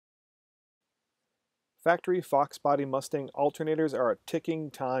Factory Foxbody Mustang alternators are a ticking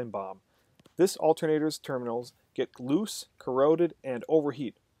time bomb. This alternator's terminals get loose, corroded, and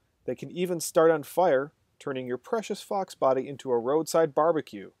overheat. They can even start on fire, turning your precious Foxbody into a roadside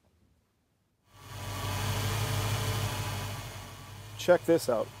barbecue. Check this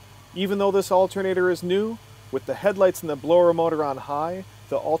out. Even though this alternator is new, with the headlights and the blower motor on high,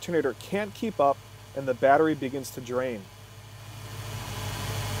 the alternator can't keep up and the battery begins to drain.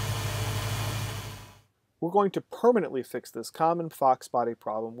 We're going to permanently fix this common Foxbody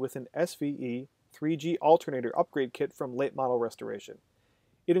problem with an SVE 3G alternator upgrade kit from Late Model Restoration.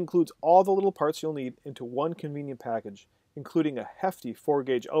 It includes all the little parts you'll need into one convenient package, including a hefty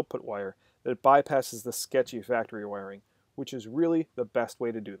 4-gauge output wire that bypasses the sketchy factory wiring, which is really the best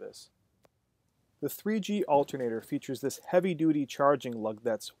way to do this. The 3G alternator features this heavy-duty charging lug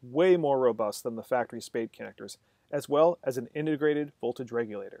that's way more robust than the factory spade connectors, as well as an integrated voltage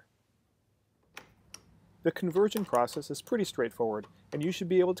regulator. The conversion process is pretty straightforward, and you should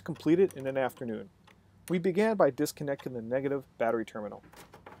be able to complete it in an afternoon. We began by disconnecting the negative battery terminal.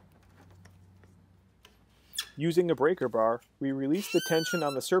 Using a breaker bar, we released the tension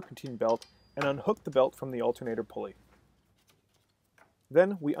on the serpentine belt and unhooked the belt from the alternator pulley.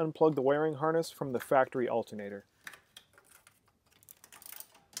 Then we unplugged the wiring harness from the factory alternator.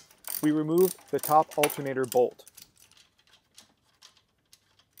 We removed the top alternator bolt.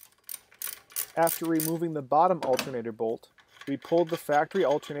 After removing the bottom alternator bolt, we pulled the factory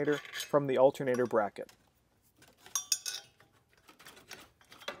alternator from the alternator bracket.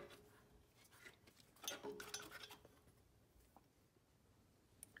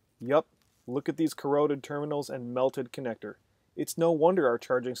 Yup, look at these corroded terminals and melted connector. It's no wonder our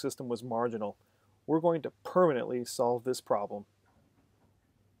charging system was marginal. We're going to permanently solve this problem.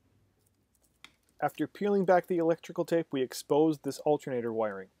 After peeling back the electrical tape, we exposed this alternator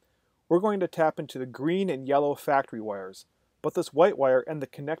wiring. We're going to tap into the green and yellow factory wires, but this white wire and the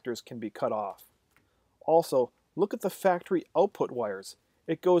connectors can be cut off. Also, look at the factory output wires.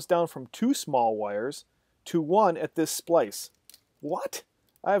 It goes down from 2 small wires to 1 at this splice. What?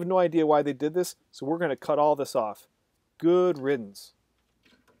 I have no idea why they did this, so we're going to cut all this off. Good riddance.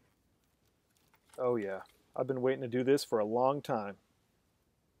 Oh yeah, I've been waiting to do this for a long time.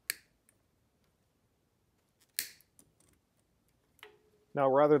 Now,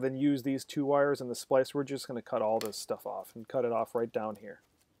 rather than use these 2 wires in the splice, we're just going to cut all this stuff off and cut it off right down here.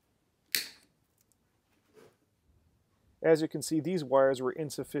 As you can see, these wires were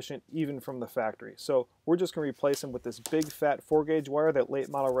insufficient even from the factory, so we're just going to replace them with this big fat 4-gauge wire that Late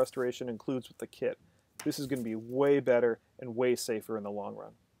Model Restoration includes with the kit. This is going to be way better and way safer in the long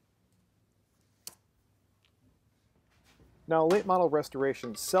run. Now, Late Model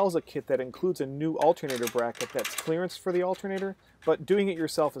Restoration sells a kit that includes a new alternator bracket that's clearance for the alternator, but doing it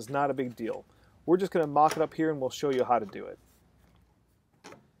yourself is not a big deal. We're just going to mock it up here and we'll show you how to do it.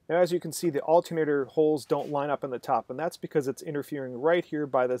 Now, as you can see, the alternator holes don't line up in the top, and that's because it's interfering right here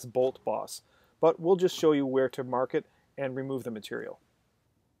by this bolt boss. But we'll just show you where to mark it and remove the material.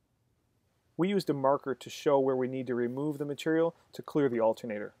 We used a marker to show where we need to remove the material to clear the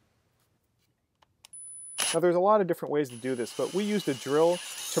alternator. Now, there's a lot of different ways to do this, but we used a drill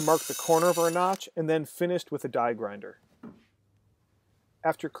to mark the corner of our notch and then finished with a die grinder.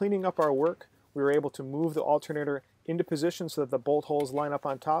 After cleaning up our work, we were able to move the alternator into position so that the bolt holes line up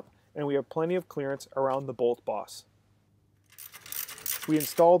on top, and we have plenty of clearance around the bolt boss. We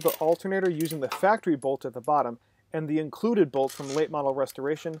installed the alternator using the factory bolt at the bottom and the included bolt from Late Model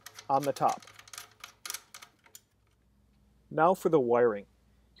Restoration on the top. Now for the wiring.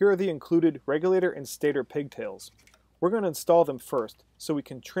 Here are the included regulator and stator pigtails. We're going to install them first so we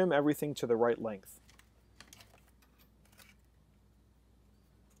can trim everything to the right length.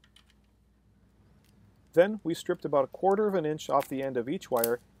 Then we stripped about 1/4 of an inch off the end of each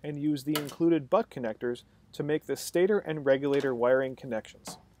wire and used the included butt connectors to make the stator and regulator wiring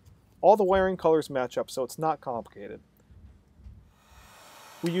connections. All the wiring colors match up, so it's not complicated.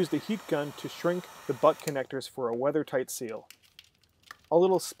 We used a heat gun to shrink the butt connectors for a weather-tight seal. A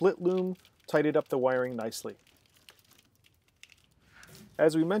little split loom tidied up the wiring nicely.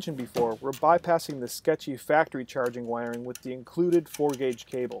 As we mentioned before, we're bypassing the sketchy factory charging wiring with the included 4-gauge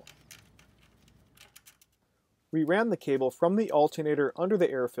cable. We ran the cable from the alternator under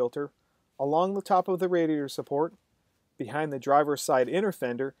the air filter, along the top of the radiator support, behind the driver's side inner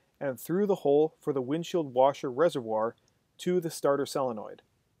fender, and through the hole for the windshield washer reservoir to the starter solenoid.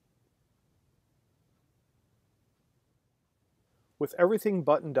 With everything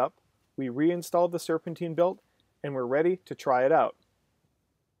buttoned up, we reinstalled the serpentine belt and we're ready to try it out.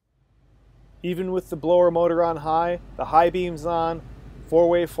 Even with the blower motor on high, the high beams on,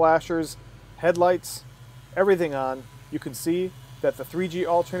 4-way flashers, headlights, everything on, you can see that the 3G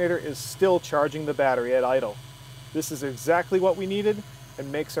alternator is still charging the battery at idle. This is exactly what we needed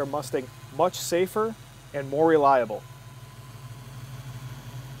and makes our Mustang much safer and more reliable.